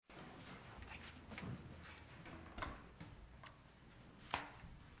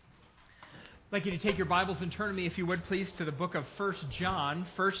I'd like you to take your Bibles and turn to me, if you would, please, to the book of 1 John.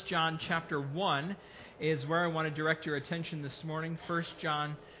 1 John chapter 1 is where I want to direct your attention this morning. 1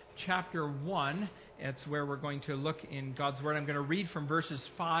 John chapter 1, it's where we're going to look in God's Word. I'm going to read from verses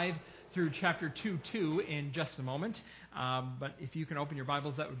 5 through chapter 2 in just a moment. But if you can open your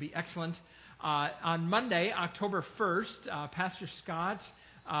Bibles, that would be excellent. On Monday, October 1st, Pastor Scott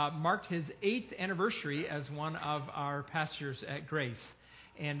marked his 8th anniversary as one of our pastors at Grace.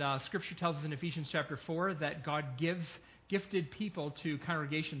 And Scripture tells us in Ephesians chapter 4 that God gives gifted people to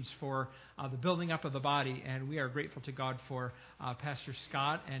congregations for the building up of the body. And we are grateful to God for Pastor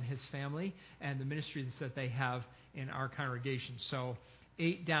Scott and his family and the ministries that they have in our congregation. So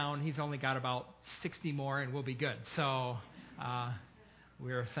 8 down, he's only got about 60 more and we'll be good. So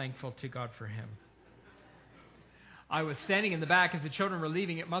we're thankful to God for him. I was standing in the back as the children were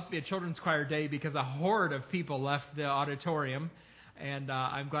leaving. It must be a children's choir day because a horde of people left the auditorium. And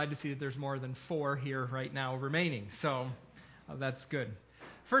I'm glad to see that there's more than 4 here right now remaining. So that's good.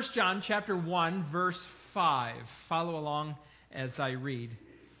 1 John chapter 1, verse 5. Follow along as I read.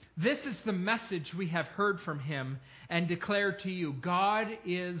 This is the message we have heard from him and declare to you. God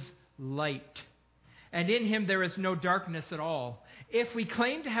is light, and in him there is no darkness at all. If we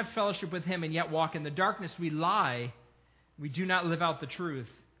claim to have fellowship with him and yet walk in the darkness, we lie. We do not live out the truth.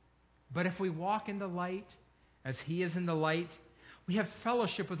 But if we walk in the light, as he is in the light, we have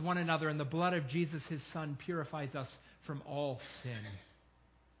fellowship with one another, and the blood of Jesus, his Son, purifies us from all sin.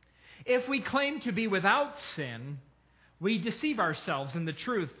 If we claim to be without sin, we deceive ourselves, and the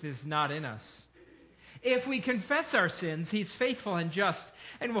truth is not in us. If we confess our sins, he's faithful and just,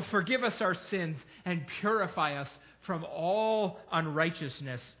 and will forgive us our sins and purify us from all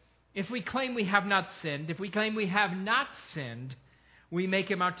unrighteousness. If we claim we have not sinned, if we claim we have not sinned, we make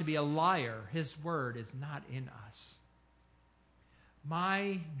him out to be a liar. His word is not in us.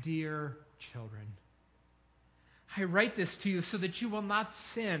 My dear children, I write this to you so that you will not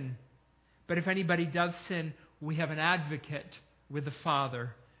sin. But if anybody does sin, we have an advocate with the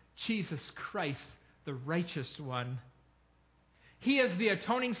Father, Jesus Christ, the righteous one. He is the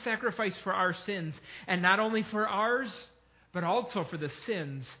atoning sacrifice for our sins, and not only for ours, but also for the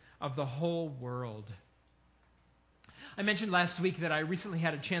sins of the whole world. I mentioned last week that I recently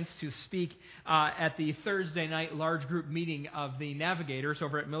had a chance to speak at the Thursday night large group meeting of the Navigators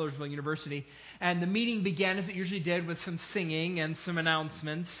over at Millersville University. And the meeting began, as it usually did, with some singing and some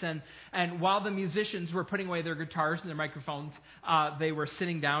announcements. And while the musicians were putting away their guitars and their microphones, they were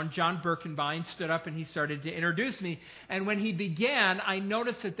sitting down. John Birkenbein stood up and he started to introduce me. And when he began, I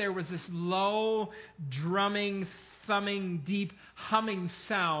noticed that there was this low, drumming, thumbing, deep, humming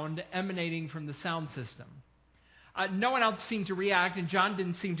sound emanating from the sound system. No one else seemed to react, and John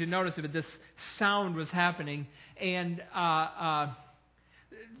didn't seem to notice it, but this sound was happening. And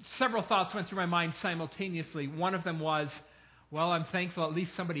several thoughts went through my mind simultaneously. One of them was, well, I'm thankful at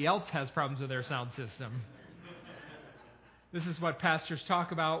least somebody else has problems with their sound system. This is what pastors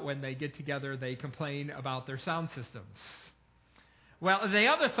talk about when they get together. They complain about their sound systems. Well, the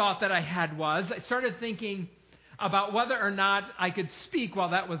other thought that I had was, I started thinking about whether or not I could speak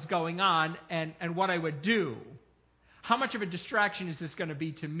while that was going on and what I would do. How much of a distraction is this going to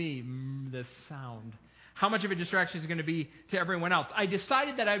be to me, this sound? How much of a distraction is it going to be to everyone else? I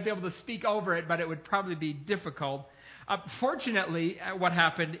decided that I'd be able to speak over it, but it would probably be difficult. Fortunately, what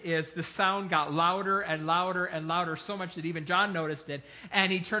happened is the sound got louder and louder and louder, so much that even John noticed it,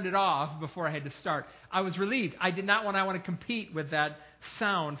 and he turned it off before I had to start. I was relieved. I did not want to compete with that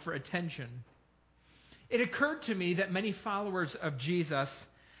sound for attention. It occurred to me that many followers of Jesus,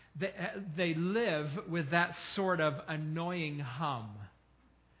 they live with that sort of annoying hum.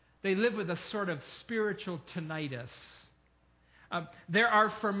 They live with a sort of spiritual tinnitus. There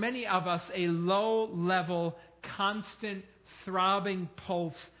are, for many of us, a low-level, constant, throbbing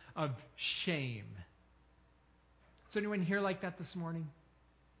pulse of shame. Is anyone here like that this morning?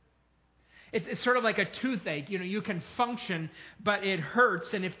 It's sort of like a toothache. You know, you can function, but it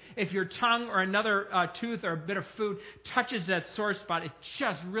hurts. And if your tongue or another tooth or a bit of food touches that sore spot, it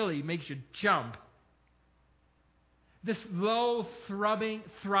just really makes you jump. This low,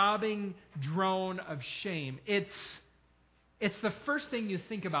 throbbing drone of shame. It's the first thing you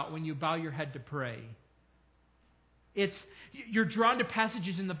think about when you bow your head to pray. You're drawn to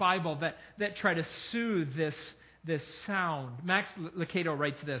passages in the Bible that try to soothe this sound. Max Lucado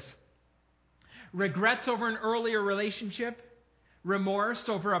writes this. Regrets over an earlier relationship, remorse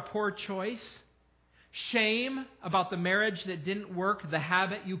over a poor choice, shame about the marriage that didn't work, the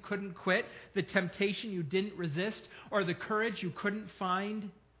habit you couldn't quit, the temptation you didn't resist, or the courage you couldn't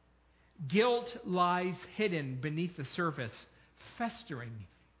find. Guilt lies hidden beneath the surface, festering,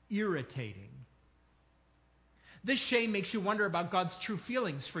 irritating. This shame makes you wonder about God's true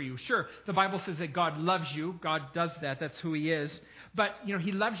feelings for you. Sure, the Bible says that God loves you. God does that. That's who He is. But,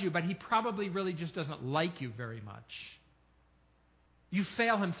 He loves you, but He probably really just doesn't like you very much. You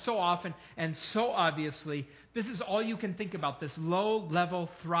fail Him so often and so obviously. This is all you can think about, this low-level,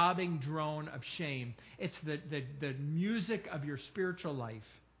 throbbing drone of shame. It's the music of your spiritual life.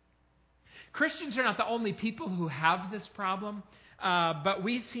 Christians are not the only people who have this problem. But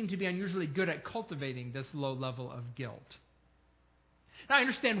we seem to be unusually good at cultivating this low level of guilt. Now, I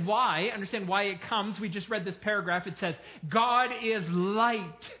understand why. It comes. We just read this paragraph. It says, God is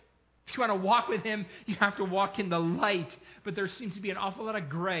light. If you want to walk with Him, you have to walk in the light. But there seems to be an awful lot of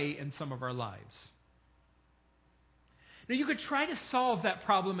gray in some of our lives. Now, you could try to solve that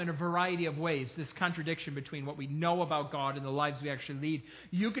problem in a variety of ways, this contradiction between what we know about God and the lives we actually lead.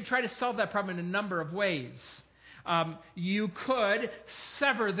 You could try to solve that problem in a number of ways. You could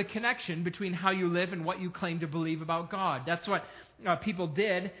sever the connection between how you live and what you claim to believe about God. That's what people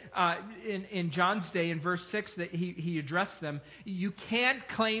did in John's day. In verse 6, that he addressed them. You can't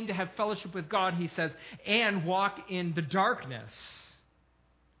claim to have fellowship with God, he says, and walk in the darkness.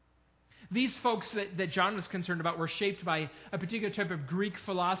 These folks that John was concerned about were shaped by a particular type of Greek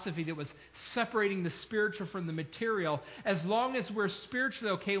philosophy that was separating the spiritual from the material. As long as we're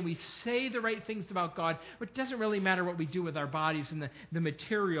spiritually okay, we say the right things about God, it doesn't really matter what we do with our bodies in the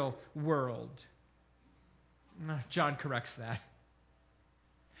material world. John corrects that.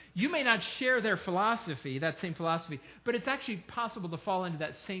 You may not share their philosophy, that same philosophy, but it's actually possible to fall into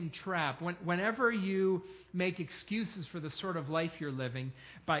that same trap. Whenever you make excuses for the sort of life you're living,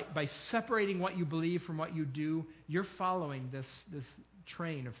 by separating what you believe from what you do, you're following this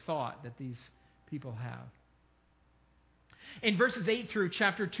train of thought that these people have. In verses 8 through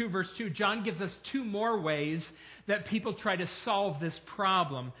chapter 2, verse 2, John gives us two more ways that people try to solve this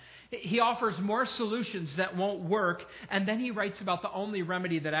problem. He offers more solutions that won't work, and then he writes about the only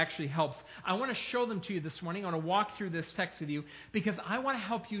remedy that actually helps. I want to show them to you this morning. I want to walk through this text with you because I want to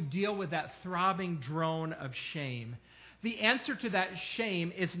help you deal with that throbbing drone of shame. The answer to that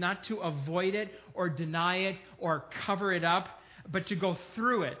shame is not to avoid it or deny it or cover it up, but to go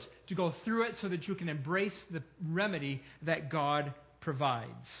through it. To go through it so that you can embrace the remedy that God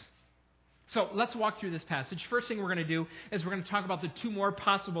provides. So let's walk through this passage. First thing we're going to do is we're going to talk about the two more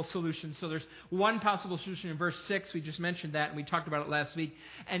possible solutions. So there's one possible solution in verse 6. We just mentioned that, and we talked about it last week.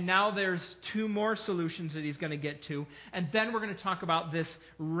 And now there's two more solutions that he's going to get to. And then we're going to talk about this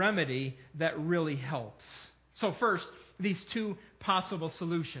remedy that really helps. So first, these two possible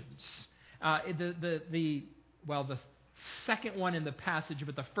solutions. The second one in the passage,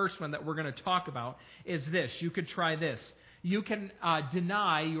 but the first one that we're going to talk about is this. You could try this. You can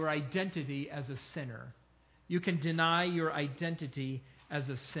deny your identity as a sinner. You can deny your identity as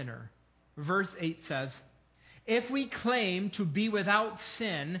a sinner. Verse 8 says, if we claim to be without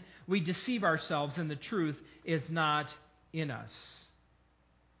sin, we deceive ourselves and the truth is not in us.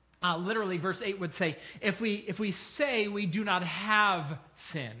 Literally, verse 8 would say, if we say we do not have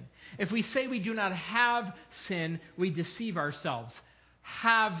sin, if we say we do not have sin, we deceive ourselves.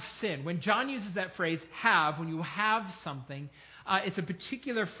 Have sin. When John uses that phrase, have, when you have something, it's a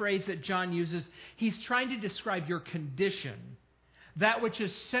particular phrase that John uses. He's trying to describe your condition, that which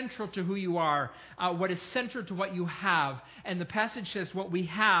is central to who you are, what is central to what you have. And the passage says what we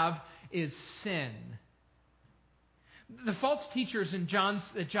have is sin. The false teachers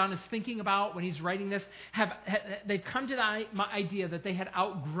that John is thinking about when he's writing this, they've come to the idea that they had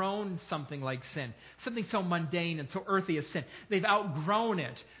outgrown something like sin, something so mundane and so earthy as sin. They've outgrown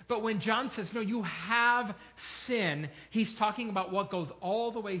it. But when John says, no, you have sin, he's talking about what goes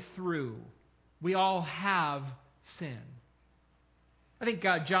all the way through. We all have sin. I think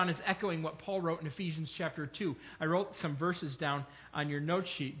John is echoing what Paul wrote in Ephesians chapter 2. I wrote some verses down on your note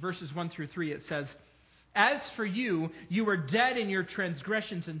sheet. Verses 1 through 3, it says, as for you, you were dead in your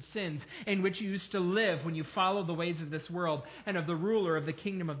transgressions and sins, in which you used to live when you followed the ways of this world and of the ruler of the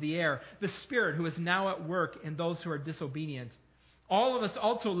kingdom of the air, the Spirit who is now at work in those who are disobedient. All of us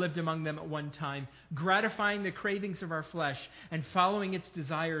also lived among them at one time, gratifying the cravings of our flesh and following its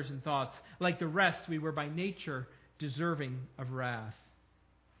desires and thoughts. Like the rest, we were by nature deserving of wrath.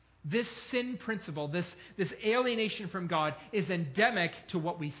 This sin principle, this alienation from God is endemic to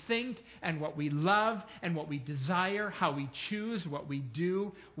what we think and what we love and what we desire, how we choose, what we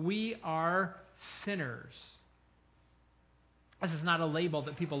do. We are sinners. This is not a label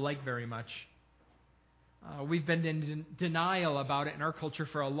that people like very much. We've been in denial about it in our culture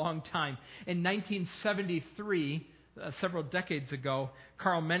for a long time. In 1973, several decades ago,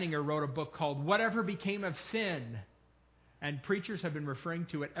 Carl Menninger wrote a book called Whatever Became of Sin. And preachers have been referring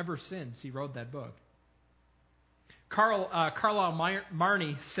to it ever since he wrote that book. Carlisle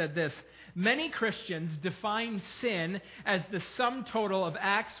Marney said this: many Christians define sin as the sum total of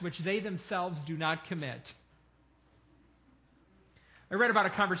acts which they themselves do not commit. I read about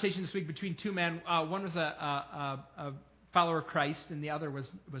a conversation this week between two men. One was a follower of Christ, and the other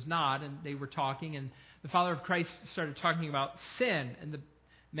was not, and they were talking, and the follower of Christ started talking about sin, and the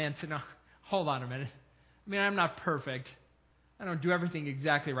man said, "No, hold on a minute. I mean, I'm not perfect. I don't do everything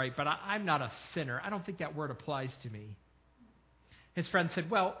exactly right, but I'm not a sinner. I don't think that word applies to me." His friend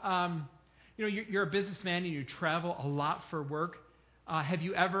said, "Well, you're a businessman and you travel a lot for work. Have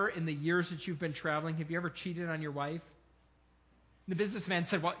you ever, in the years that you've been traveling, have you ever cheated on your wife?" And the businessman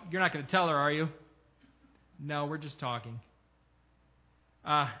said, "Well, you're not going to tell her, are you?" "No, we're just talking."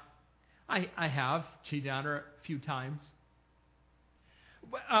 I have cheated on her a few times.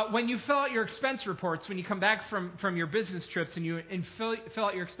 When you fill out your expense reports, when you come back from your business trips and you fill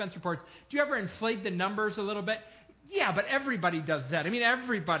out your expense reports, do you ever inflate the numbers a little bit? Yeah, but everybody does that. I mean,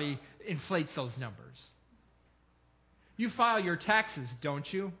 everybody inflates those numbers. You file your taxes,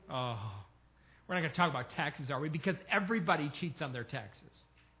 don't you? Oh, we're not going to talk about taxes, are we? Because everybody cheats on their taxes.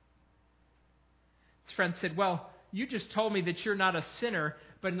 His friend said, "Well, you just told me that you're not a sinner,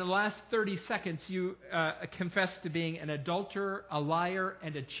 but in the last 30 seconds you confessed to being an adulterer, a liar,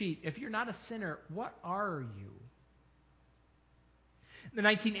 and a cheat. If you're not a sinner, what are you?" In the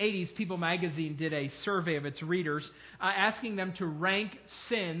 1980s, People magazine did a survey of its readers, asking them to rank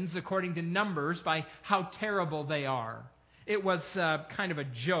sins according to numbers by how terrible they are. It was kind of a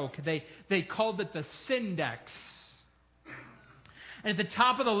joke. They called it the Sindex. And at the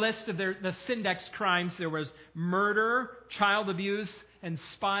top of the list of the Sindex crimes, there was murder, child abuse, and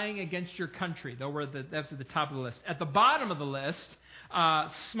spying against your country. That's at the top of the list. At the bottom of the list,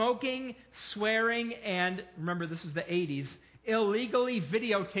 smoking, swearing, and, remember this is the 80s, illegally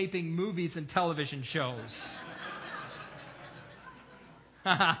videotaping movies and television shows.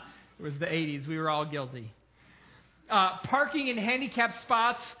 It was the 80s. We were all guilty. Parking in handicapped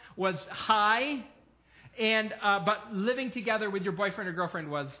spots was high, but living together with your boyfriend or girlfriend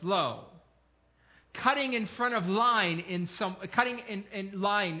was low. Cutting in front of line in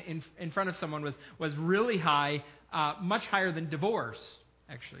front of someone was really high, much higher than divorce,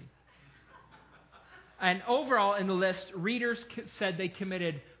 actually. And overall in the list, readers said they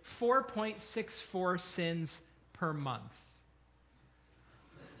committed 4.64 sins per month.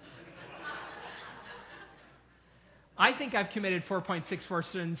 I think I've committed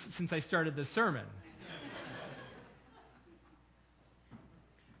 4.64 sins since I started this sermon.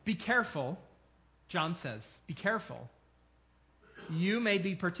 Be careful, John says, be careful. You may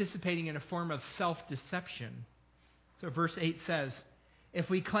be participating in a form of self-deception. So verse 8 says, if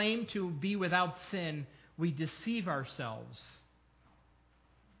we claim to be without sin, we deceive ourselves.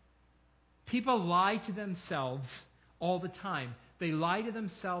 People lie to themselves all the time. They lie to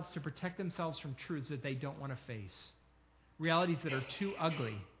themselves to protect themselves from truths that they don't want to face. Realities that are too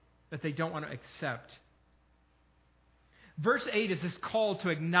ugly, that they don't want to accept. Verse 8 is this call to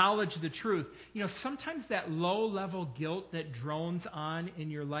acknowledge the truth. You know, sometimes that low-level guilt that drones on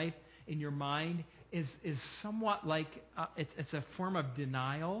in your life, in your mind, is somewhat like it's a form of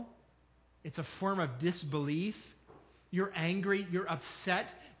denial. It's a form of disbelief. You're angry, you're upset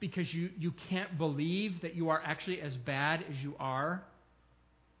because you can't believe that you are actually as bad as you are.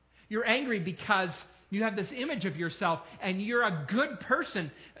 You're angry because you have this image of yourself and you're a good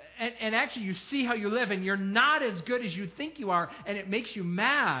person. And actually you see how you live and you're not as good as you think you are, and it makes you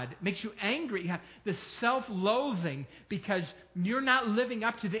mad, makes you angry. You have this self-loathing because you're not living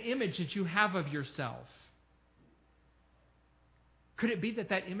up to the image that you have of yourself. Could it be that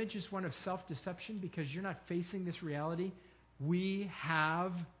image is one of self-deception because you're not facing this reality? We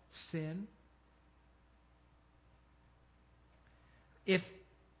have sin. If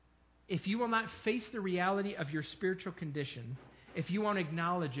you will not face the reality of your spiritual condition, if you won't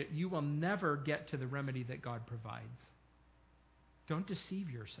acknowledge it, you will never get to the remedy that God provides. Don't deceive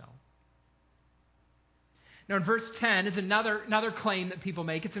yourself. Now in verse 10 is another claim that people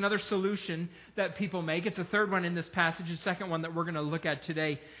make. It's another solution that people make. It's the third one in this passage, the second one that we're going to look at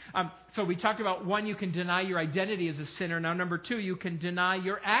today. So we talked about, one, you can deny your identity as a sinner. Now number two, you can deny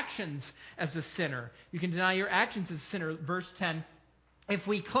your actions as a sinner. You can deny your actions as a sinner. Verse 10, if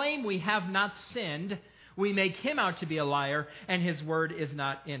we claim we have not sinned, we make him out to be a liar, and his word is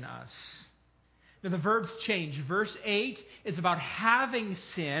not in us. Now the verbs change. Verse 8 is about having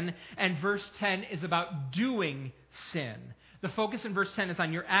sin, and verse 10 is about doing sin. The focus in verse 10 is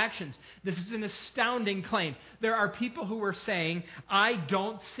on your actions. This is an astounding claim. There are people who are saying, I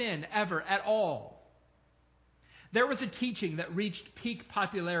don't sin ever at all. There was a teaching that reached peak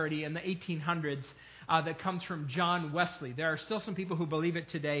popularity in the 1800s that comes from John Wesley. There are still some people who believe it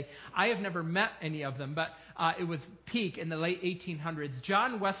today. I have never met any of them, but it was peak in the late 1800s.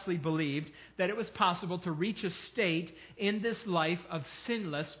 John Wesley believed that it was possible to reach a state in this life of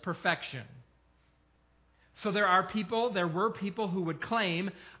sinless perfection. So there were people who would claim,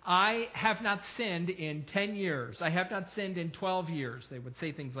 I have not sinned in 10 years. I have not sinned in 12 years. They would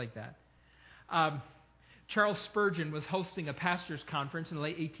say things like that. Charles Spurgeon was hosting a pastor's conference in the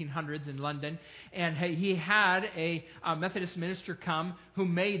late 1800s in London, and he had a Methodist minister come who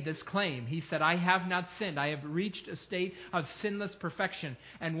made this claim. He said, I have not sinned. I have reached a state of sinless perfection.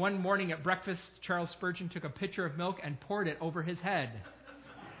 And one morning at breakfast, Charles Spurgeon took a pitcher of milk and poured it over his head.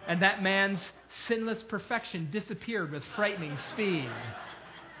 And that man's sinless perfection disappeared with frightening speed.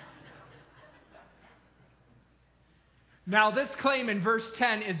 Now, this claim in verse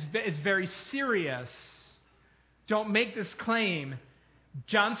 10 is very serious. Don't make this claim.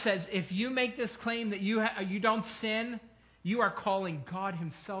 John says, if you make this claim that you don't sin, you are calling God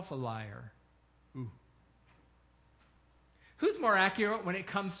himself a liar. Ooh. Who's more accurate when it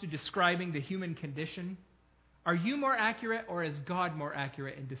comes to describing the human condition? Are you more accurate, or is God more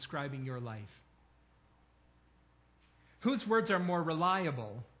accurate in describing your life? Whose words are more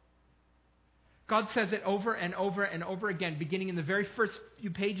reliable? God says it over and over and over again, beginning in the very first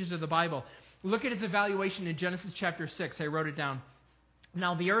few pages of the Bible. Look at its evaluation in Genesis chapter 6. I wrote it down.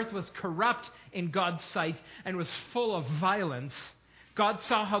 Now the earth was corrupt in God's sight and was full of violence. God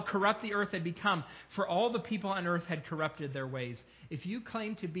saw how corrupt the earth had become, for all the people on earth had corrupted their ways. If you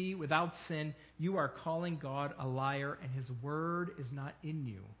claim to be without sin, you are calling God a liar, and his word is not in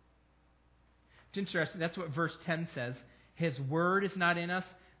you. It's interesting. That's what verse 10 says. His word is not in us.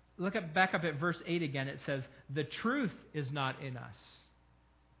 Back up at verse 8 again. It says, the truth is not in us.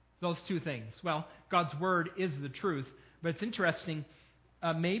 Those two things. Well, God's word is the truth, but it's interesting.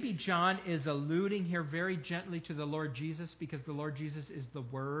 Maybe John is alluding here very gently to the Lord Jesus, because the Lord Jesus is the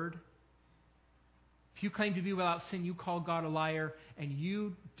Word. If you claim to be without sin, you call God a liar, and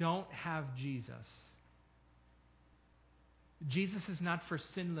you don't have Jesus. Jesus is not for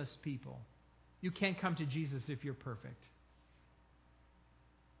sinless people. You can't come to Jesus if you're perfect.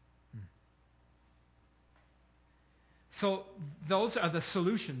 So those are the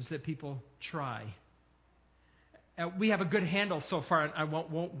solutions that people try. We have a good handle so far, and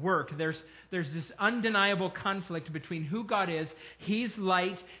it won't work. There's this undeniable conflict between who God is. He's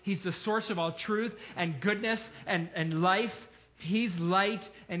light. He's the source of all truth and goodness and life. He's light,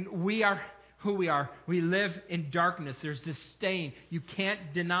 and we are who we are. We live in darkness. There's this stain. You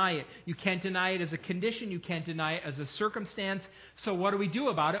can't deny it. You can't deny it as a condition. You can't deny it as a circumstance. So what do we do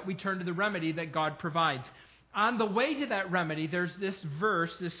about it? We turn to the remedy that God provides. On the way to that remedy, there's this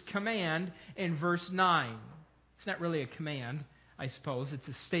verse, this command in verse 9. It's not really a command, I suppose. It's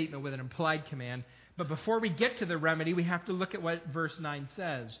a statement with an implied command. But before we get to the remedy, we have to look at what verse 9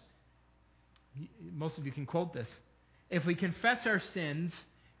 says. Most of you can quote this. If we confess our sins,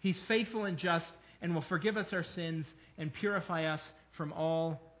 he's faithful and just and will forgive us our sins and purify us from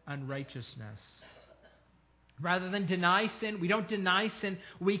all unrighteousness. Rather than deny sin, we don't deny sin,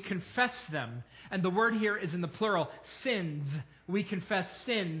 we confess them. And the word here is in the plural, sins. We confess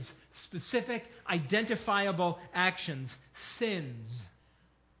sins, specific, identifiable actions, sins.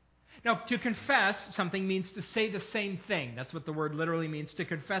 Now, to confess something means to say the same thing. That's what the word literally means, to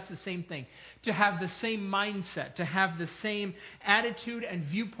confess the same thing. To have the same mindset, to have the same attitude and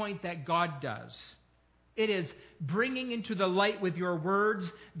viewpoint that God does. It is bringing into the light with your words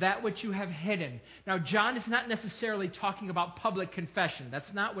that which you have hidden. Now, John is not necessarily talking about public confession.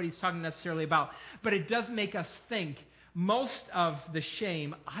 That's not what he's talking necessarily about. But it does make us think most of the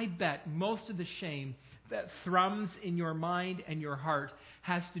shame, I bet most of the shame that thrums in your mind and your heart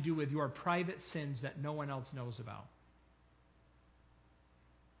has to do with your private sins that no one else knows about.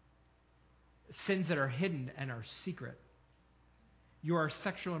 Sins that are hidden and are secret. Your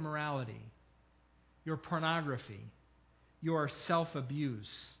sexual immorality. Your pornography, your self-abuse.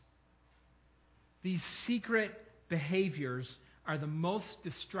 These secret behaviors are the most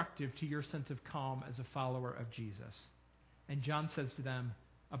destructive to your sense of calm as a follower of Jesus. And John says to them,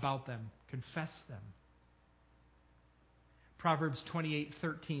 about them, confess them. Proverbs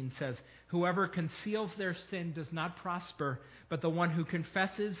 28:13 says, whoever conceals their sin does not prosper, but the one who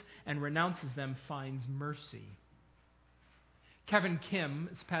confesses and renounces them finds mercy. Kevin Kim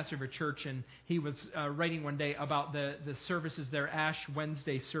is pastor of a church, and he was writing one day about the services, their Ash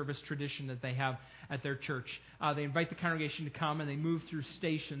Wednesday service tradition that they have at their church. They invite the congregation to come, and they move through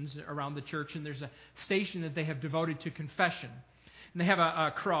stations around the church, and there's a station that they have devoted to confession. And they have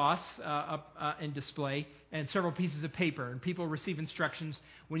a cross up in display and several pieces of paper. And people receive instructions.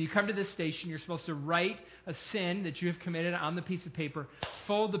 When you come to this station, you're supposed to write a sin that you have committed on the piece of paper,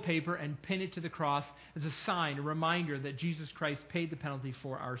 fold the paper, and pin it to the cross as a sign, a reminder that Jesus Christ paid the penalty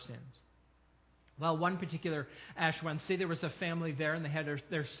for our sins. Well, one particular Ash Wednesday, there was a family there, and they had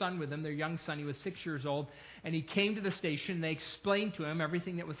their son with them, their young son. He was 6 years old, and he came to the station. They explained to him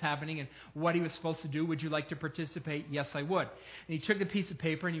everything that was happening and what he was supposed to do. Would you like to participate? Yes, I would. And he took the piece of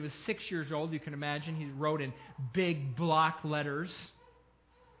paper, and he was 6 years old. You can imagine he wrote in big block letters.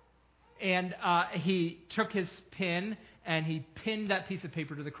 And he took his pin, and he pinned that piece of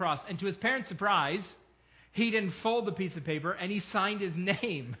paper to the cross. And to his parents' surprise, he didn't fold the piece of paper, and he signed his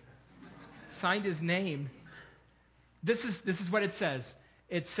name. Signed his name. This is what it says.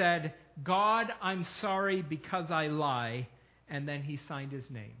 It said, "God, I'm sorry because I lie," and then he signed his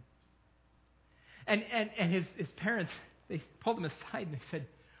name. And his parents, they pulled him aside and they said,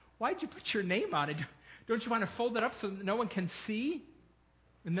 "Why'd you put your name on it? Don't you want to fold it up so that no one can see?"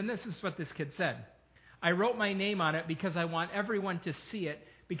 And then this is what this kid said. "I wrote my name on it because I want everyone to see it,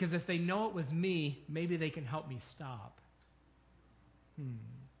 because if they know it was me, maybe they can help me stop."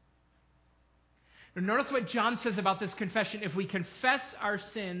 Now notice what John says about this confession. If we confess our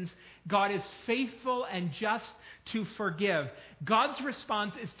sins, God is faithful and just to forgive. God's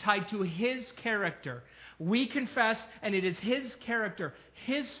response is tied to His character. We confess, and it is His character,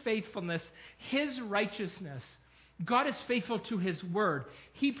 His faithfulness, His righteousness. God is faithful to His word.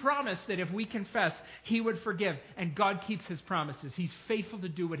 He promised that if we confess, He would forgive, and God keeps His promises. He's faithful to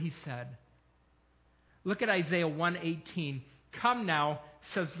do what He said. Look at Isaiah 1:18. "Come now,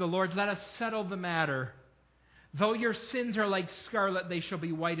 says the Lord, let us settle the matter. Though your sins are like scarlet, they shall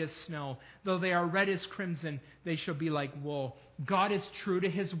be white as snow. Though they are red as crimson, they shall be like wool." God is true to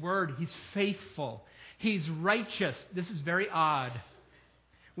His word. He's faithful. He's righteous. This is very odd.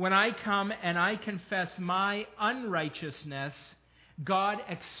 When I come and I confess my unrighteousness, God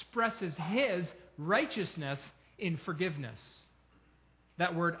expresses His righteousness in forgiveness.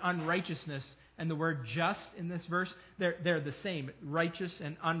 That word unrighteousness and the word just in this verse, they're the same. Righteous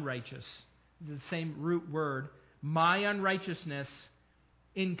and unrighteous. The same root word. My unrighteousness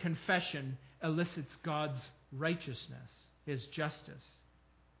in confession elicits God's righteousness, His justice.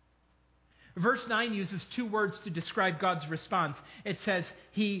 Verse 9 uses two words to describe God's response. It says,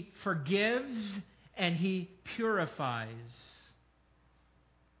 He forgives and He purifies.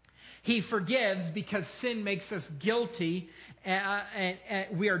 He forgives because sin makes us guilty and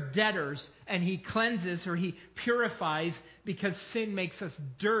we are debtors. And He cleanses, or He purifies, because sin makes us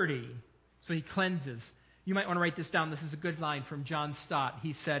dirty. So He cleanses. You might want to write this down. This is a good line from John Stott.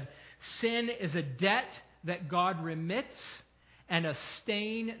 He said, "Sin is a debt that God remits and a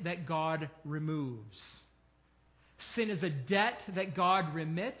stain that God removes." Sin is a debt that God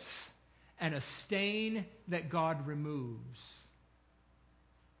remits and a stain that God removes.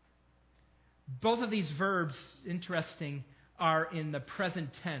 Both of these verbs, interesting, are in the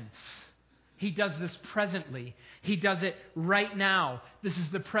present tense. He does this presently. He does it right now. This is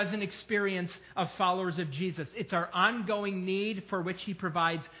the present experience of followers of Jesus. It's our ongoing need for which He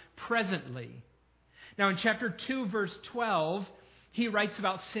provides presently. Now in chapter 2, verse 12, he writes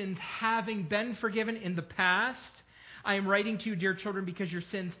about sins having been forgiven in the past. "I am writing to you, dear children, because your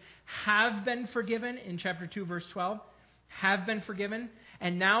sins have been forgiven," in chapter 2, verse 12. Have been forgiven.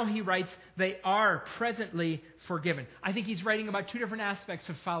 And now he writes, they are presently forgiven. I think he's writing about two different aspects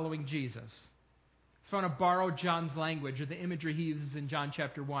of following Jesus. If I want to borrow John's language, or the imagery he uses in John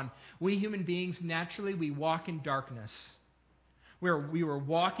chapter 1, we human beings, naturally, we walk in darkness. We were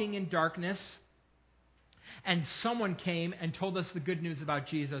walking in darkness, and someone came and told us the good news about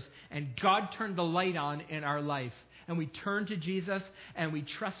Jesus, and God turned the light on in our life, and we turn to Jesus, and we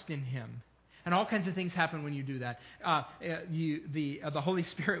trust in Him. And all kinds of things happen when you do that. The Holy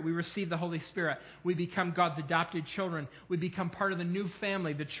Spirit, we receive the Holy Spirit. We become God's adopted children. We become part of the new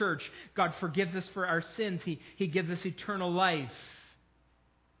family, the church. God forgives us for our sins. He gives us eternal life.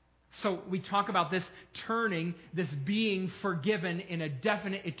 So we talk about this turning, this being forgiven in a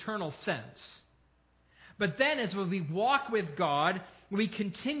definite eternal sense. But then as we walk with God, we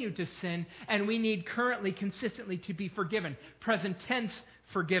continue to sin, and we need currently, consistently to be forgiven. Present tense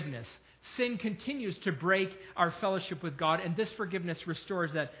forgiveness. Sin continues to break our fellowship with God, and this forgiveness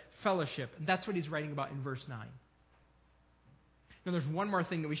restores that fellowship. And that's what he's writing about in verse 9. Now, there's one more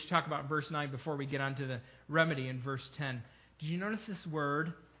thing that we should talk about in verse 9 before we get on to the remedy in verse 10. Did you notice this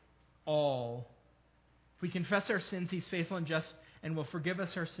word, all? If we confess our sins, He's faithful and just and will forgive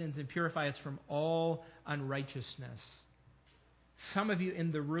us our sins and purify us from all unrighteousness. Some of you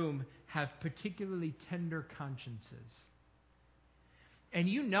in the room have particularly tender consciences. And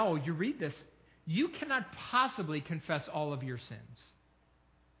you read this, you cannot possibly confess all of your sins.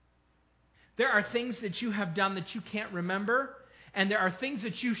 There are things that you have done that you can't remember, and there are things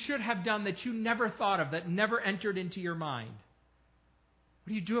that you should have done that you never thought of, that never entered into your mind. What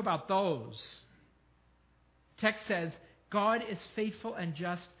do you do about those? The text says, God is faithful and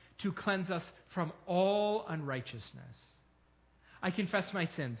just to cleanse us from all unrighteousness. I confess my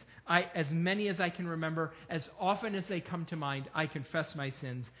sins. As many as I can remember, as often as they come to mind, I confess my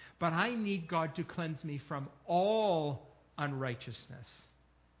sins. But I need God to cleanse me from all unrighteousness.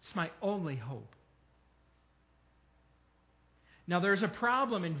 It's my only hope. Now there's a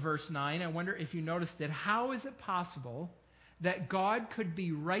problem in verse 9. I wonder if you noticed it. How is it possible that God could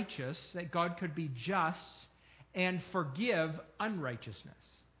be righteous, that God could be just, and forgive unrighteousness?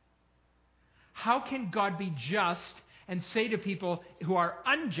 How can God be just and say to people who are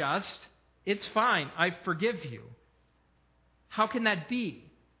unjust, it's fine, I forgive you? How can that be?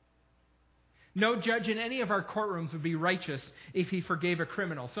 No judge in any of our courtrooms would be righteous if he forgave a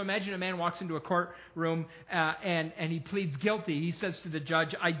criminal. So imagine a man walks into a courtroom and he pleads guilty. He says to the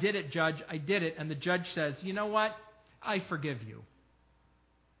judge, I did it, judge, I did it. And the judge says, you know what? I forgive you.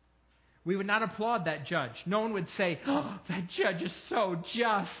 We would not applaud that judge. No one would say, oh, that judge is so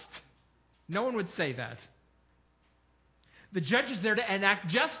just. No one would say that. The judge is there to enact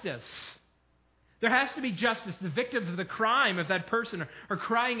justice. There has to be justice. The victims of the crime of that person are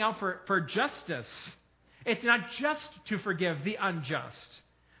crying out for justice. It's not just to forgive the unjust.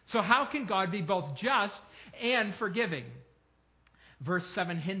 So how can God be both just and forgiving? Verse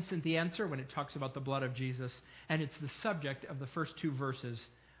 7 hints at the answer when it talks about the blood of Jesus, and it's the subject of the first two verses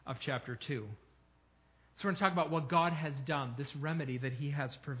of chapter 2. So we're going to talk about what God has done, this remedy that he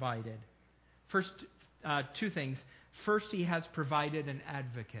has provided. First, two things. First, he has provided an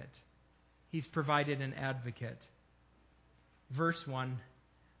advocate. He's provided an advocate. Verse 1,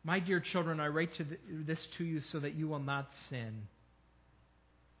 my dear children, I write this to you so that you will not sin.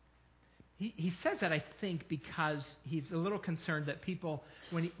 He says that, I think, because he's a little concerned that people,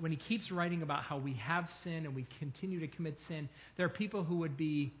 when he keeps writing about how we have sin and we continue to commit sin, there are people who would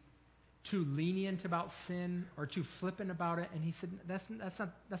be too lenient about sin or too flippant about it. And he said,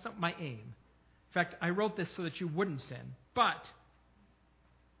 that's not my aim. In fact, I wrote this so that you wouldn't sin. But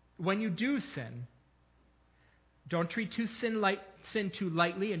when you do sin, don't treat sin too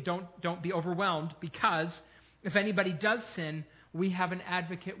lightly, and don't be overwhelmed, because if anybody does sin, we have an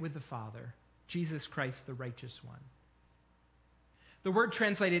advocate with the Father, Jesus Christ, the righteous one. The word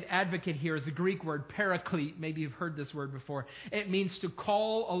translated advocate here is the Greek word paraclete. Maybe you've heard this word before. It means to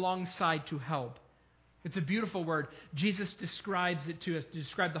call alongside to help. It's a beautiful word. Jesus describes it to us to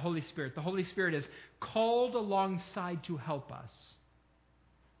describe the Holy Spirit. The Holy Spirit is called alongside to help us.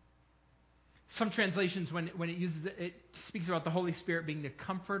 Some translations, when it uses it speaks about the Holy Spirit being the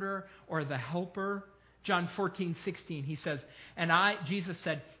comforter or the helper. John 14:16, he says, Jesus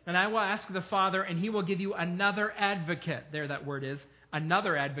said, and I will ask the Father, and he will give you another advocate. There that word is,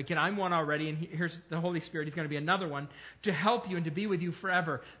 another advocate. I'm one already, and here's the Holy Spirit. He's going to be another one to help you and to be with you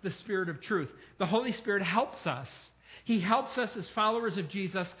forever, the Spirit of truth. The Holy Spirit helps us. He helps us as followers of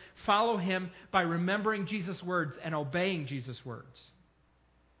Jesus follow him by remembering Jesus' words and obeying Jesus' words.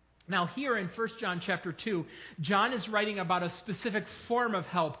 Now here in 1 John chapter 2, John is writing about a specific form of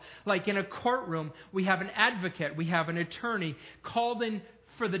help. Like in a courtroom, we have an advocate, we have an attorney called in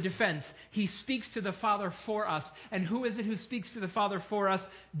for the defense. He speaks to the Father for us. And who is it who speaks to the Father for us?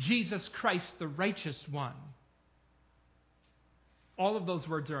 Jesus Christ, the righteous one. All of those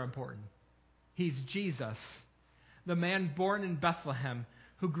words are important. He's Jesus, the man born in Bethlehem,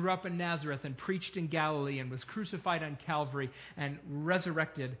 who grew up in Nazareth and preached in Galilee and was crucified on Calvary and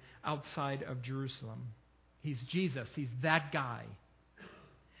resurrected outside of Jerusalem. He's Jesus. He's that guy.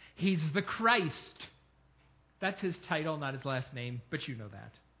 He's the Christ. That's his title, not his last name, but you know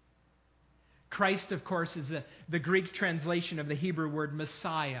that. Christ, of course, is the Greek translation of the Hebrew word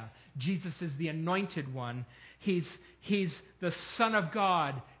Messiah. Jesus is the anointed one. He's the Son of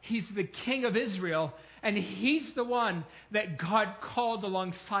God. He's the King of Israel. And he's the one that God called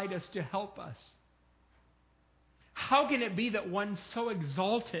alongside us to help us. How can it be that one so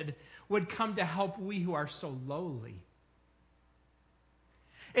exalted would come to help we who are so lowly?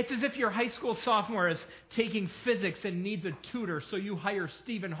 It's as if your high school sophomore is taking physics and needs a tutor, so you hire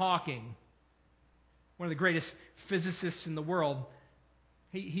Stephen Hawking, one of the greatest physicists in the world.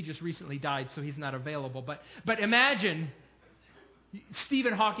 He just recently died, so he's not available. But imagine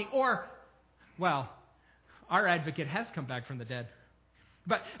Stephen Hawking, or our advocate has come back from the dead.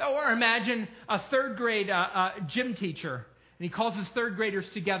 Or imagine a third grade gym teacher. And he calls his third graders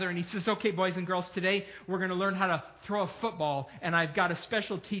together and he says, okay, boys and girls, today we're going to learn how to throw a football. And I've got a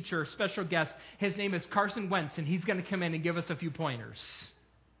special teacher, a special guest. His name is Carson Wentz, and he's going to come in and give us a few pointers.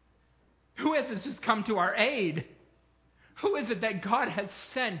 Who is this just come to our aid? Who is it that God has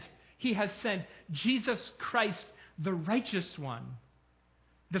sent? He has sent Jesus Christ, the righteous one,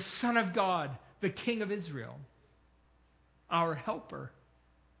 the Son of God, the King of Israel, our helper.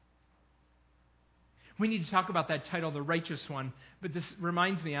 We need to talk about that title, The Righteous One. But this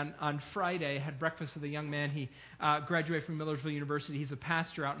reminds me, on Friday, I had breakfast with a young man. He graduated from Millersville University. He's a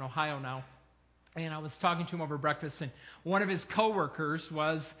pastor out in Ohio now. And I was talking to him over breakfast, and one of his coworkers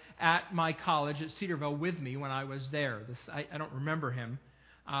was at my college at Cedarville with me when I was there. I don't remember him.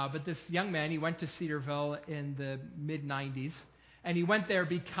 But this young man, he went to Cedarville in the mid-'90s. And he went there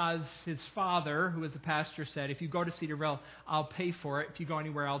because his father, who was a pastor, said, if you go to Cedarville, I'll pay for it. If you go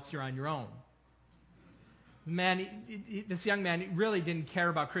anywhere else, you're on your own. This young man really didn't care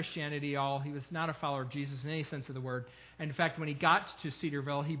about Christianity at all. He was not a follower of Jesus in any sense of the word. And in fact, when he got to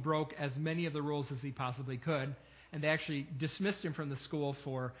Cedarville, he broke as many of the rules as he possibly could. And they actually dismissed him from the school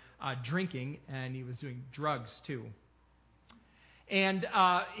for drinking, and he was doing drugs too. And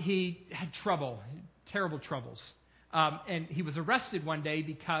he had trouble, terrible troubles. And he was arrested one day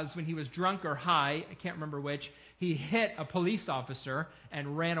because when he was drunk or high, I can't remember which, he hit a police officer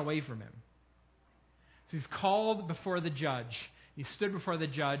and ran away from him. So he's called before the judge. He stood before the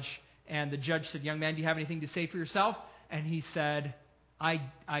judge, and the judge said, young man, do you have anything to say for yourself? And he said,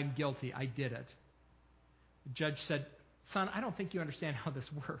 I'm guilty. I did it. The judge said, son, I don't think you understand how this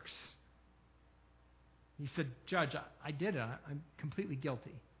works. He said, Judge, I did it. I'm completely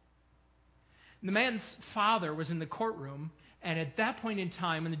guilty. And the man's father was in the courtroom, and at that point in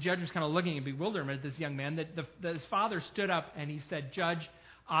time, when the judge was kind of looking in bewilderment at this young man, his father stood up and he said, Judge,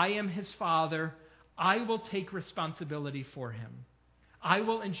 I am his father. I will take responsibility for him. I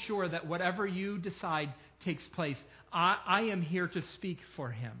will ensure that whatever you decide takes place. I am here to speak for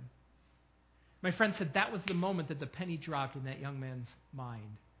him. My friend said that was the moment that the penny dropped in that young man's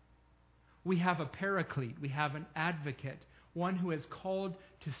mind. We have a paraclete. We have an advocate, one who is called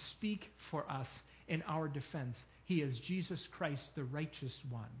to speak for us in our defense. He is Jesus Christ, the righteous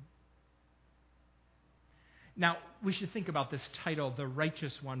one. Now, we should think about this title, The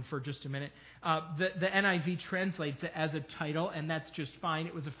Righteous One, for just a minute. The NIV translates it as a title, and that's just fine.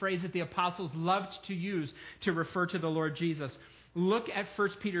 It was a phrase that the apostles loved to use to refer to the Lord Jesus. Look at 1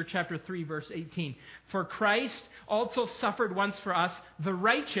 Peter chapter 3, verse 18. For Christ also suffered once for us, the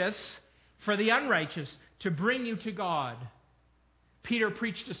righteous for the unrighteous, to bring you to God. Peter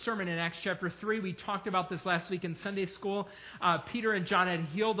preached a sermon in Acts chapter 3. We talked about this last week in Sunday school. Peter and John had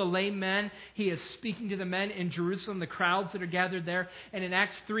healed the lame men. He is speaking to the men in Jerusalem, the crowds that are gathered there. And in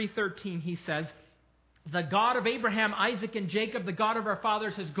Acts 3:13, he says, the God of Abraham, Isaac, and Jacob, the God of our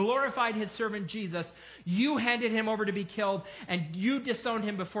fathers, has glorified his servant Jesus. You handed him over to be killed, and you disowned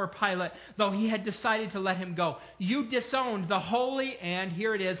him before Pilate, though he had decided to let him go. You disowned the holy and,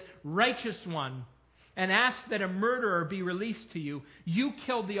 here it is, righteous one, and asked that a murderer be released to you. You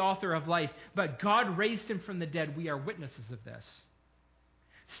killed the author of life, but God raised him from the dead. We are witnesses of this.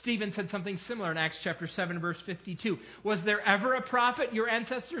 Stephen said something similar in Acts chapter 7, verse 52. Was there ever a prophet your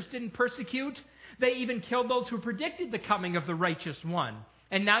ancestors didn't persecute? They even killed those who predicted the coming of the righteous one.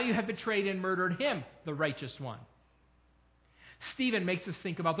 And now you have betrayed and murdered him, the righteous one. Stephen makes us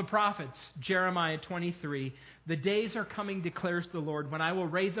think about the prophets. Jeremiah 23, the days are coming, declares the Lord, when I will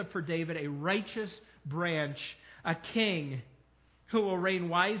raise up for David a righteous branch, a king who will reign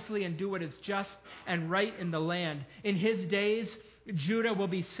wisely and do what is just and right in the land. In his days, Judah will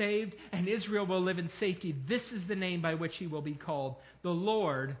be saved and Israel will live in safety. This is the name by which he will be called, the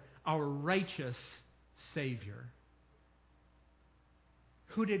Lord, our righteous Savior.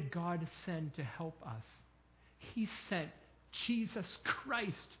 Who did God send to help us? He sent Jesus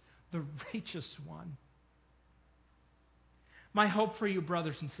Christ, the righteous one. My hope for you,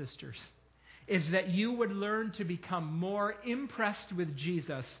 brothers and sisters, is that you would learn to become more impressed with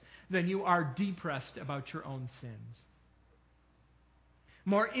Jesus than you are depressed about your own sins.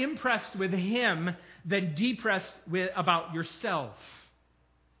 More impressed with him than depressed about yourself.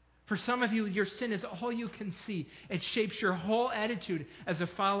 For some of you, your sin is all you can see. It shapes your whole attitude as a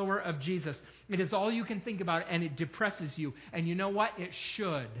follower of Jesus. It is all you can think about, and it depresses you. And you know what? It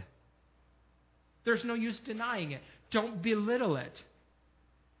should. There's no use denying it. Don't belittle it.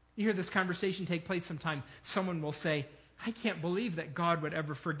 You hear this conversation take place sometime. Someone will say, I can't believe that God would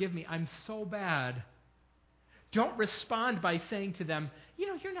ever forgive me. I'm so bad. Don't respond by saying to them,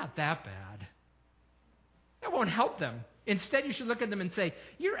 you're not that bad. That won't help them. Instead, you should look at them and say,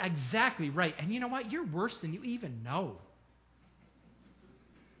 you're exactly right. And you know what? You're worse than you even know.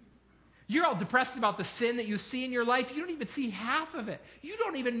 You're all depressed about the sin that you see in your life. You don't even see half of it. You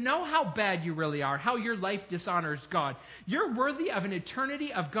don't even know how bad you really are, how your life dishonors God. You're worthy of an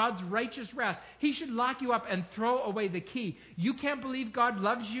eternity of God's righteous wrath. He should lock you up and throw away the key. You can't believe God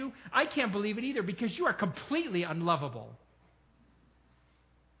loves you? I can't believe it either because you are completely unlovable.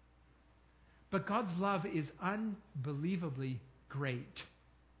 But God's love is unbelievably great.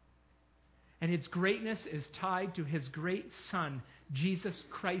 And its greatness is tied to His great Son, Jesus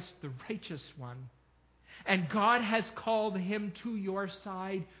Christ, the righteous one. And God has called Him to your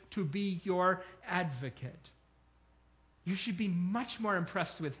side to be your advocate. You should be much more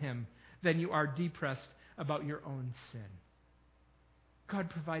impressed with Him than you are depressed about your own sin.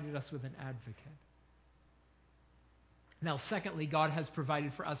 God provided us with an advocate. Now, secondly, God has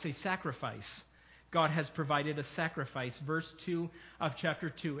provided for us a sacrifice. God has provided a sacrifice. Verse 2 of chapter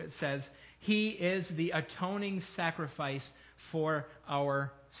 2, it says, He is the atoning sacrifice for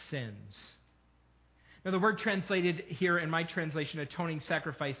our sins. Now, the word translated here in my translation, atoning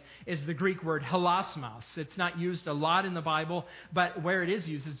sacrifice, is the Greek word hilasmos. It's not used a lot in the Bible, but where it is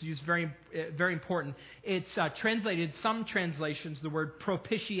used, it's used very, very important. It's translated, some translations, the word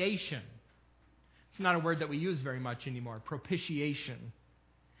propitiation. It's not a word that we use very much anymore, propitiation.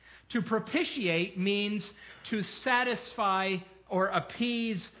 To propitiate means to satisfy or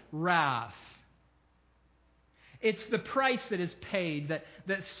appease wrath. It's the price that is paid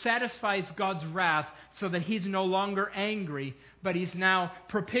that satisfies God's wrath so that He's no longer angry, but He's now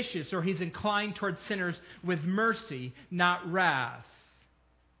propitious, or He's inclined towards sinners with mercy, not wrath.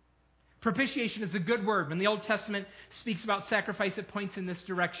 Propitiation is a good word. When the Old Testament speaks about sacrifice, it points in this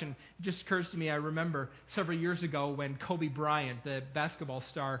direction. It just occurs to me, I remember several years ago when Kobe Bryant, the basketball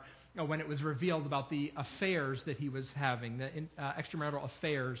star, when it was revealed about the affairs that he was having, the extramarital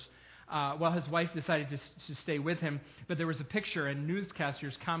affairs, his wife decided to stay with him, but there was a picture, and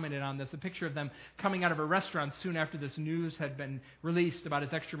newscasters commented on this, a picture of them coming out of a restaurant soon after this news had been released about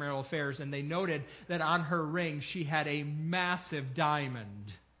his extramarital affairs, and they noted that on her ring she had a massive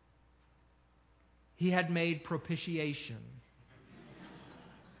diamond. He had made propitiation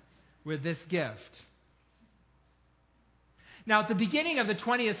with this gift. Now, at the beginning of the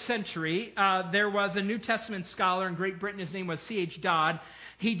 20th century, there was a New Testament scholar in Great Britain. His name was C.H. Dodd.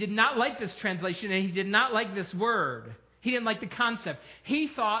 He did not like this translation, and he did not like this word. He didn't like the concept. He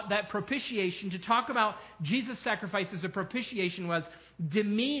thought that propitiation, to talk about Jesus' sacrifice as a propitiation, was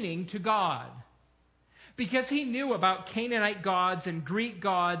demeaning to God. Because he knew about Canaanite gods and Greek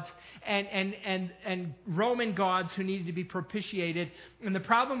gods and Roman gods who needed to be propitiated. And the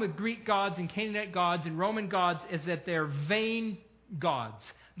problem with Greek gods and Canaanite gods and Roman gods is that they're vain gods.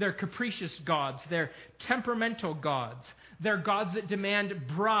 They're capricious gods. They're temperamental gods. They're gods that demand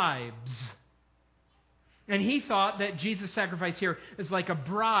bribes. And he thought that Jesus' sacrifice here is like a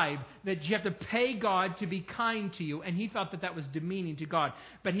bribe, that you have to pay God to be kind to you. And he thought that that was demeaning to God.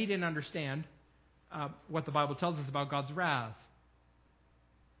 But he didn't understand what the Bible tells us about God's wrath.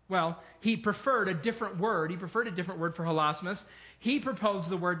 Well, he preferred a different word. He preferred a different word for hilasmos. He proposed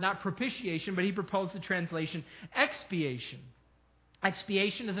the word not propitiation, but he proposed the translation expiation.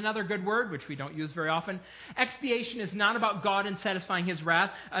 Expiation is another good word, which we don't use very often. Expiation is not about God and satisfying His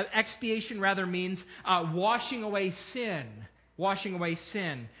wrath. Expiation rather means washing away sin. Washing away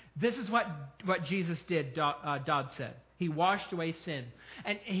sin. This is what Jesus did, Dodd said. He washed away sin.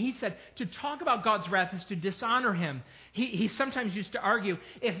 And he said, to talk about God's wrath is to dishonor Him. He sometimes used to argue,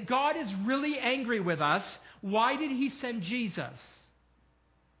 if God is really angry with us, why did He send Jesus?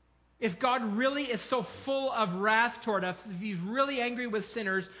 If God really is so full of wrath toward us, if He's really angry with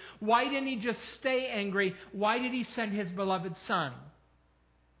sinners, why didn't He just stay angry? Why did He send His beloved Son?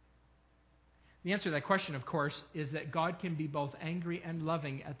 The answer to that question, of course, is that God can be both angry and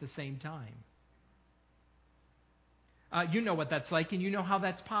loving at the same time. You know what that's like, and you know how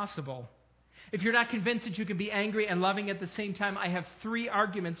that's possible. If you're not convinced that you can be angry and loving at the same time, I have 3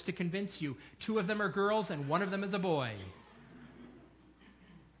 arguments to convince you. 2 of them are girls, and 1 of them is a boy.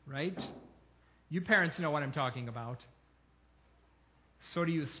 Right? You parents know what I'm talking about. So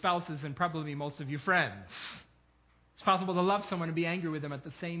do you spouses, and probably most of you friends. It's possible to love someone and be angry with them at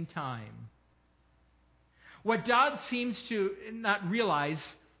the same time. What Dodd seems to not realize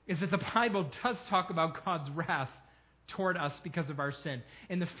is that the Bible does talk about God's wrath toward us because of our sin.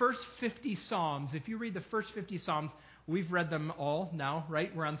 In the first 50 Psalms, if you read the first 50 Psalms, we've read them all now,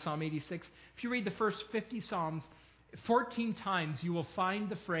 right? We're on Psalm 86. If you read the first 50 Psalms, 14 times you will find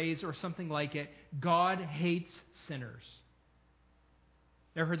the phrase or something like it, God hates sinners.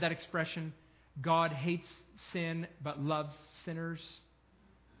 Ever heard that expression? God hates sin but loves sinners?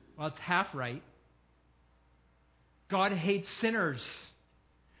 Well, it's half right. God hates sinners.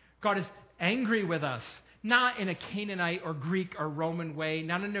 God is angry with us, not in a Canaanite or Greek or Roman way,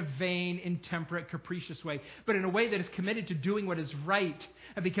 not in a vain, intemperate, capricious way, but in a way that is committed to doing what is right.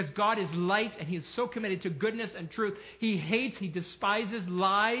 And because God is light and He is so committed to goodness and truth, He despises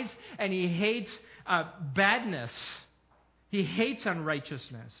lies, and He hates badness. He hates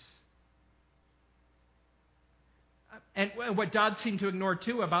unrighteousness. And what God seemed to ignore,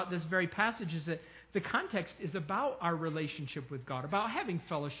 too, about this very passage is that the context is about our relationship with God, about having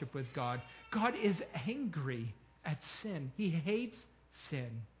fellowship with God. God is angry at sin. He hates sin.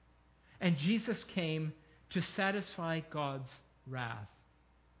 And Jesus came to satisfy God's wrath.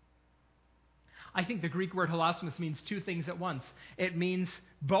 I think the Greek word hilasmos means two things at once. It means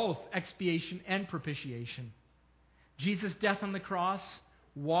both expiation and propitiation. Jesus' death on the cross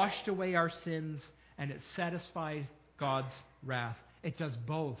washed away our sins, and it satisfies God's wrath. It does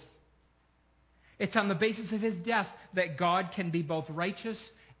both. It's on the basis of His death that God can be both righteous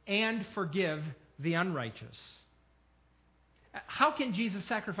and forgive the unrighteous. How can Jesus'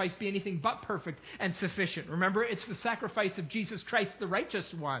 sacrifice be anything but perfect and sufficient? Remember, it's the sacrifice of Jesus Christ, the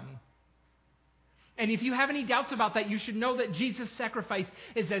righteous one. And if you have any doubts about that, you should know that Jesus' sacrifice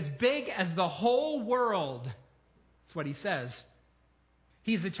is as big as the whole world. That's what He says.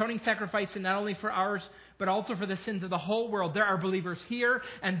 He's atoning sacrifice, and not only for ours, but also for the sins of the whole world. There are believers here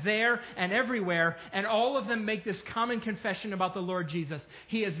and there and everywhere, and all of them make this common confession about the Lord Jesus.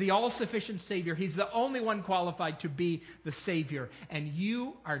 He is the all-sufficient Savior. He's the only one qualified to be the Savior, and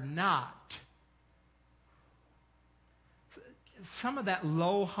you are not. Some of that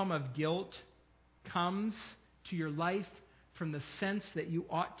low hum of guilt comes to your life from the sense that you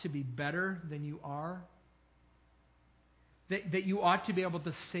ought to be better than you are. That you ought to be able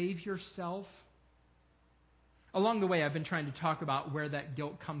to save yourself. Along the way, I've been trying to talk about where that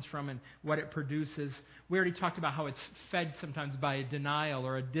guilt comes from and what it produces. We already talked about how it's fed sometimes by a denial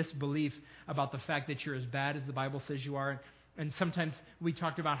or a disbelief about the fact that you're as bad as the Bible says you are. And sometimes we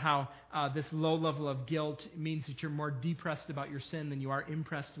talked about how this low level of guilt means that you're more depressed about your sin than you are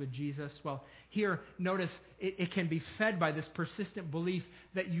impressed with Jesus. Well, here, notice, it can be fed by this persistent belief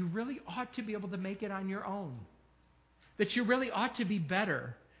that you really ought to be able to make it on your own. That you really ought to be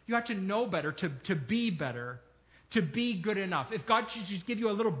better. You ought to know better, to be better, to be good enough. If God should just give you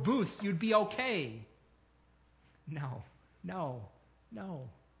a little boost, you'd be okay. No.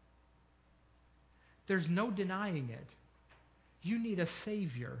 There's no denying it. You need a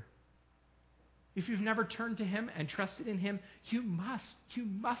Savior. If you've never turned to Him and trusted in Him, you must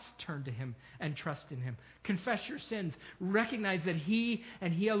turn to Him and trust in Him. Confess your sins. Recognize that He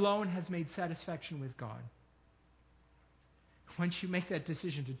and He alone has made satisfaction with God. Once you make that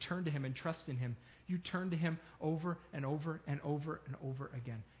decision to turn to Him and trust in Him, you turn to Him over and over and over and over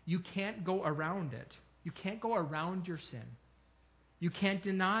again. You can't go around it. You can't go around your sin. You can't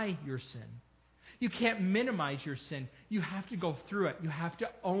deny your sin. You can't minimize your sin. You have to go through it. You have to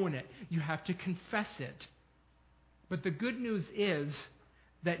own it. You have to confess it. But the good news is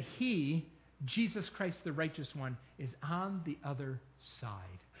that He, Jesus Christ, the righteous one, is on the other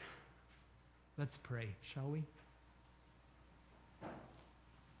side. Let's pray, shall we?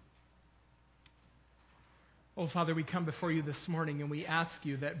 Oh, Father, we come before you this morning and we ask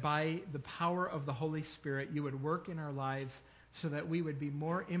you that by the power of the Holy Spirit, you would work in our lives so that we would be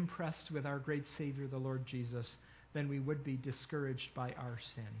more impressed with our great Savior, the Lord Jesus, than we would be discouraged by our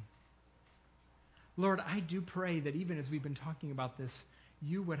sin. Lord, I do pray that even as we've been talking about this,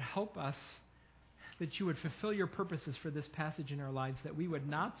 you would help us, that you would fulfill your purposes for this passage in our lives, that we would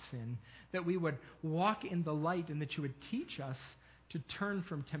not sin, that we would walk in the light, and that you would teach us to turn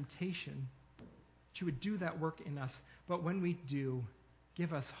from temptation, that you would do that work in us. But when we do,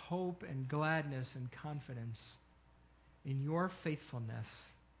 give us hope and gladness and confidence in your faithfulness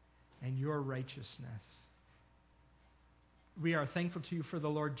and your righteousness. We are thankful to you for the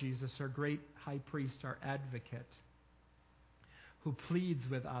Lord Jesus, our great high priest, our advocate, who pleads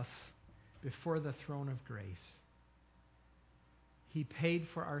with us before the throne of grace. He paid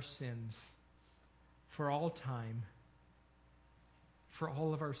for our sins for all time, for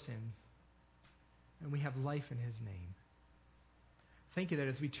all of our sins, and we have life in His name. Thank you that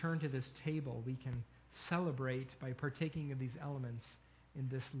as we turn to this table, we can celebrate by partaking of these elements in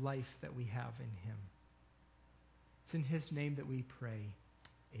this life that we have in Him. It's in His name that we pray.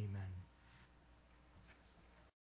 Amen.